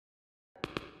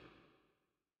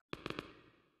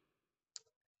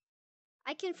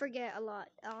I can forget a lot.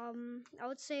 I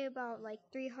would say about like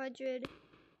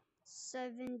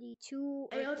 372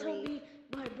 Hey, or y'all told 3. me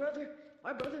my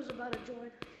brother's about to join.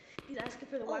 He's asking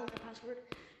for the Wi-Fi password.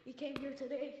 He came here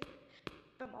today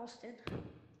from Austin.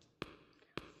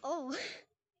 Oh.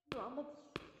 No,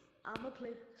 I'm a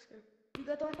play. You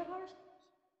got the Wi-Fi powers?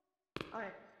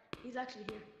 Alright, he's actually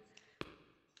here.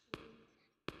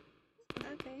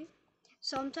 Okay.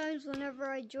 Sometimes whenever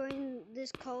I join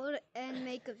this code and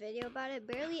make a video about it,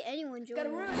 barely anyone joins.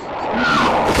 Gotta run!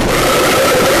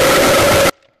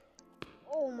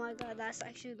 Oh my god, that's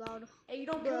actually loud. Hey, you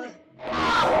don't kill it.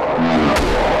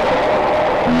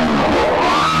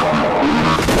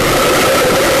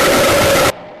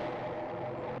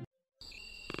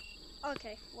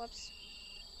 Okay, whoops.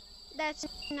 That's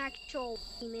an actual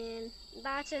man.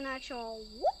 That's an actual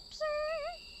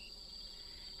whoopsie.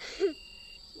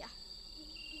 Yeah.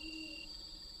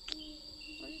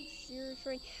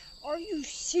 Are you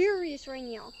serious right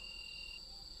now?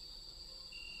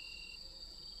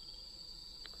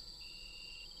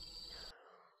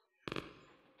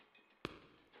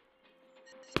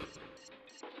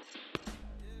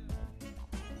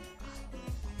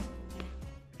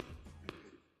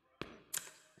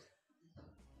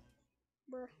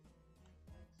 Bruh.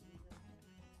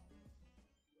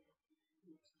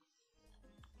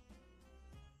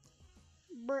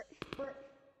 Bruh.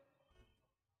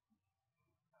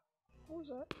 What was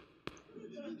that?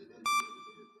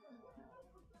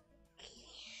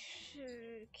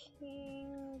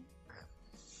 King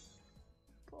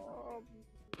Bob.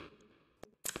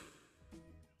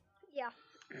 Yeah.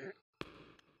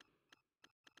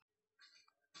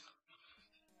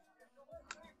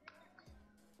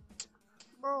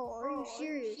 Bro, are you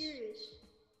serious?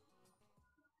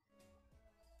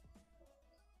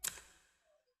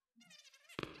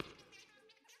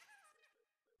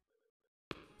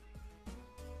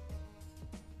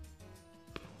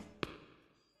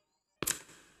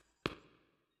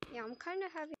 Yeah, I'm kind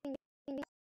of having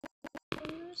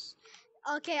issues.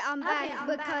 Okay, I'm back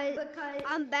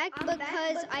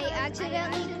because I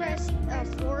accidentally pressed a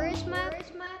forest map.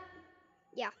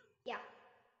 Yeah.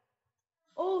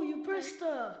 Oh, you pressed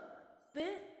the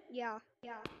bit? Yeah.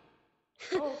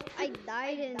 Oh, I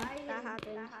died and that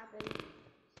happened.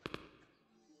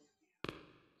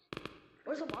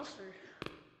 Where's the monster?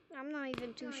 I'm not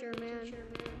even too sure, man.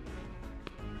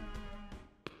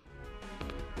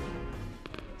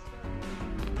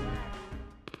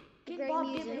 Great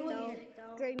music, though.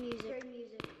 Great music.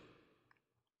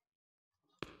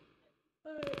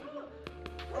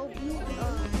 Oh, blue.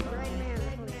 Red man.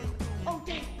 Oh,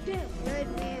 damn.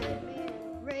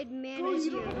 Red man Bro, is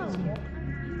you don't here. know how to walk.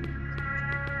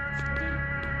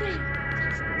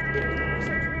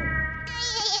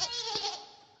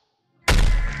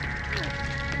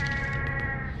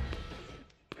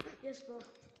 Yes, bro.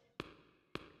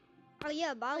 Oh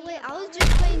yeah, by the way, I was just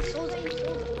playing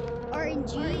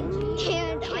RNG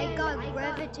and I got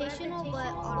gravitational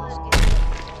but auto scale.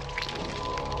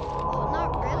 Well, not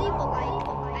really, but like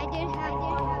I did have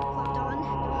auto done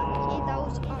and that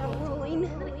was auto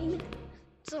rolling.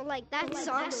 So like that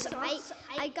sucks.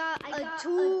 I got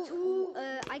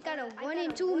a 1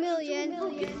 in 2 million,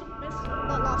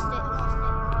 but lost it.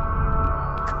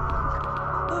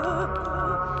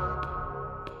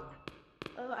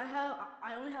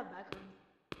 I only have background.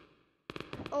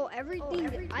 Oh,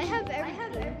 everything. I have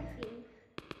everything.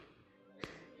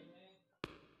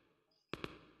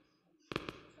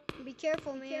 Be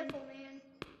careful, man.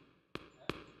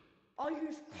 All you hear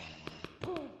is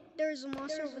boom. There's a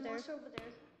monster over there.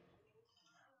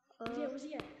 Yeah, where's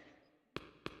he at?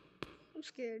 I'm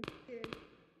scared.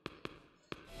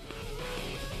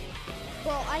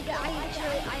 Well, I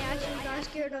actually got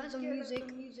scared of the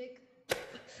music.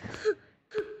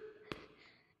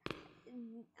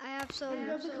 I have some.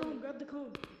 Grab the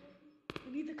cone.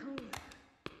 We need the cone.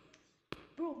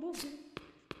 Bro, move, dude.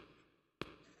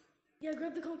 Yeah,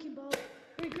 grab the cone, Kimball.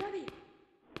 Hurry, grab it.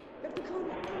 Grab the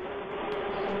cone.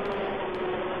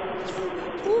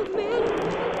 Oh man!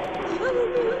 Yellow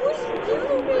man! What is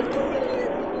Yellow man doing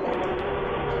here?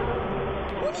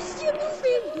 What is Yellow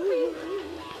man doing?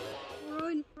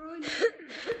 Run!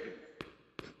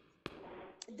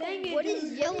 Dang it, What dude.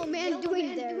 is Yellow man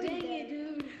doing there? Dang it,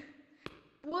 dude.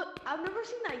 What? I've never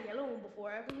seen that yellow one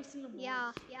before. I've only seen him once.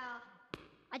 Yeah.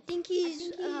 I think he was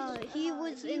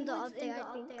in the update,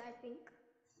 I think.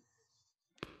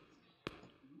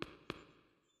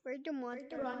 Where'd the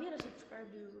monster? Bro, I need to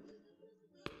subscribe, dude.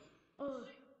 Oh,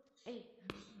 hey.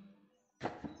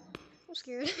 I'm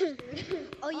scared.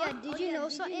 Oh yeah, did you know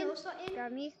something?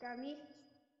 Grab me.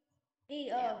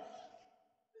 Hey,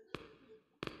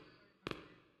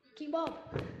 King Bob.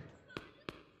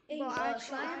 Hey, Bro,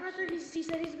 Slime Arthur, he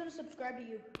said he's gonna subscribe to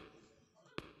you.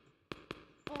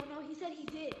 Oh no, he said he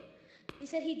did. He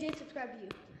said he did subscribe to you.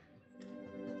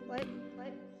 What?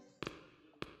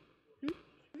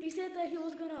 He said that he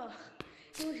was gonna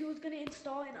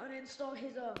install and uninstall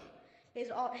his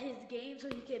game so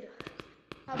he could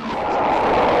have.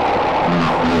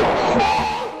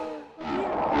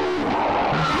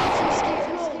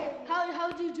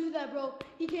 How did you do that, bro?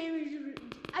 He came.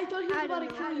 I thought he was about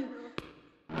to kill you.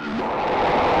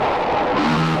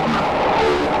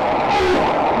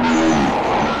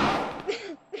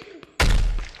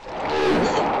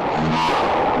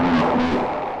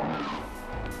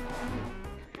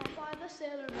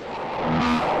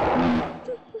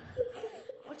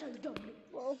 Watch out, dumb.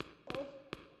 Whoa.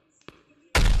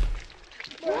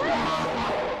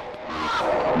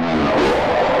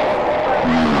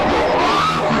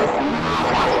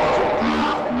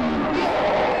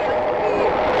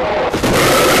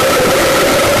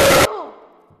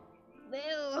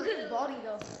 Look at his body,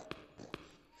 though.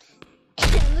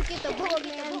 Look at the bullet,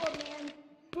 man.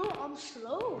 Bro, I'm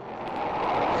slow.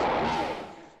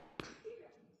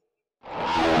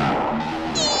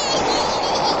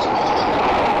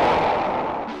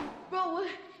 Bro, what?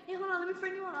 Hey, hold on. Let me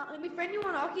friend you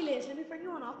on Oculus.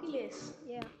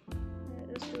 Yeah.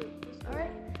 Let's do it. All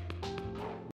right.